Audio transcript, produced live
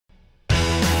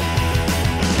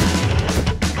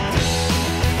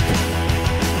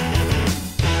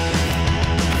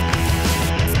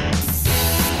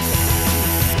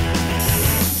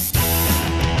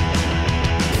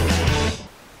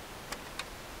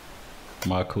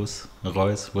Markus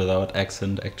Reuss, without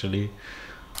accent actually.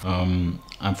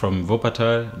 I'm from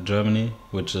Wuppertal, Germany,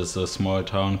 which is a small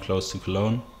town close to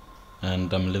Cologne,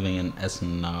 and I'm living in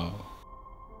Essen now.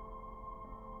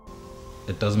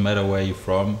 It doesn't matter where you're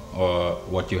from or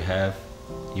what you have,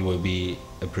 you will be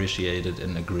appreciated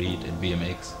and agreed in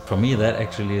BMX. For me, that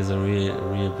actually is a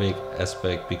real big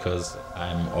aspect, because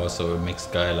I'm also a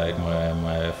mixed guy. Like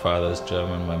my father's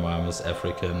German, my mom is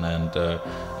African, and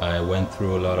I went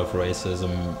through a lot of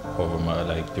racism over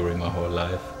during my whole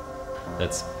life.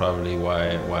 That's probably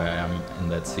why I am in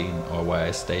that scene, or why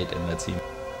I stayed in that scene.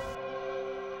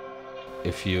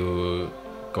 If you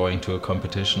going to a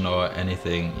competition or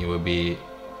anything, you will be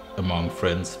among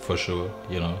friends for sure,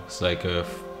 you know. It's like a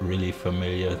really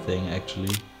familiar thing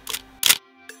actually.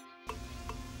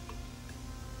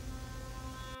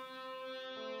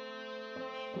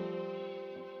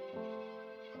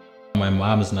 My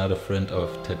mom is not a friend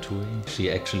of tattooing.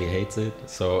 She actually hates it,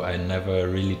 so I never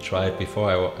really tried before.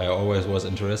 I always was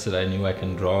interested. I knew I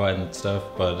can draw and stuff,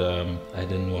 but I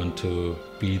didn't want to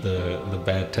be the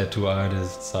bad tattoo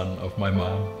artist son of my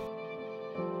mom.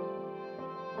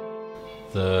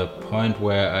 The point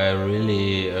where I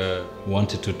really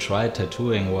wanted to try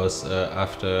tattooing was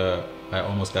after I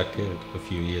almost got killed a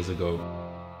few years ago.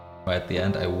 At the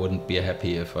end, I wouldn't be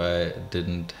happy if I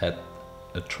didn't had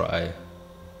a try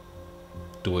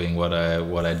doing what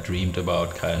I dreamed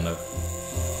about, kind of.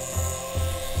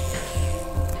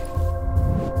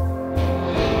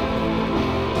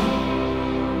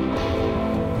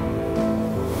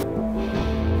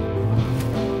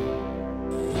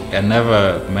 I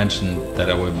never mentioned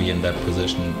that I would be in that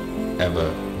position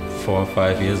ever. 4 or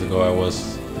 5 years ago, I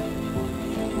was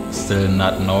still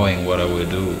not knowing what I would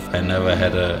do. I never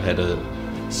had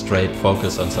a straight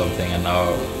focus on something, and now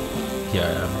here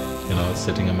I am, you know,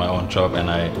 sitting in my own job, and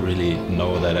I really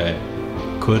know that I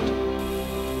could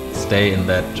stay in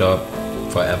that job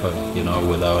forever, you know,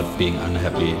 without being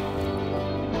unhappy.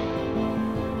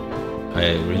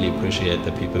 I really appreciate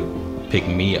that people pick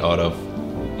me out of,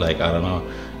 like, I don't know,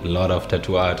 a lot of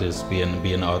tattoo artists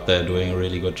being out there doing a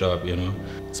really good job, you know,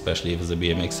 especially if it's a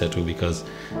BMX tattoo, because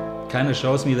it kind of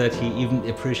shows me that he even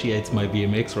appreciates my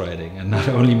BMX riding and not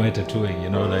only my tattooing, you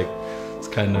know, like it's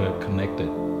kind of connected.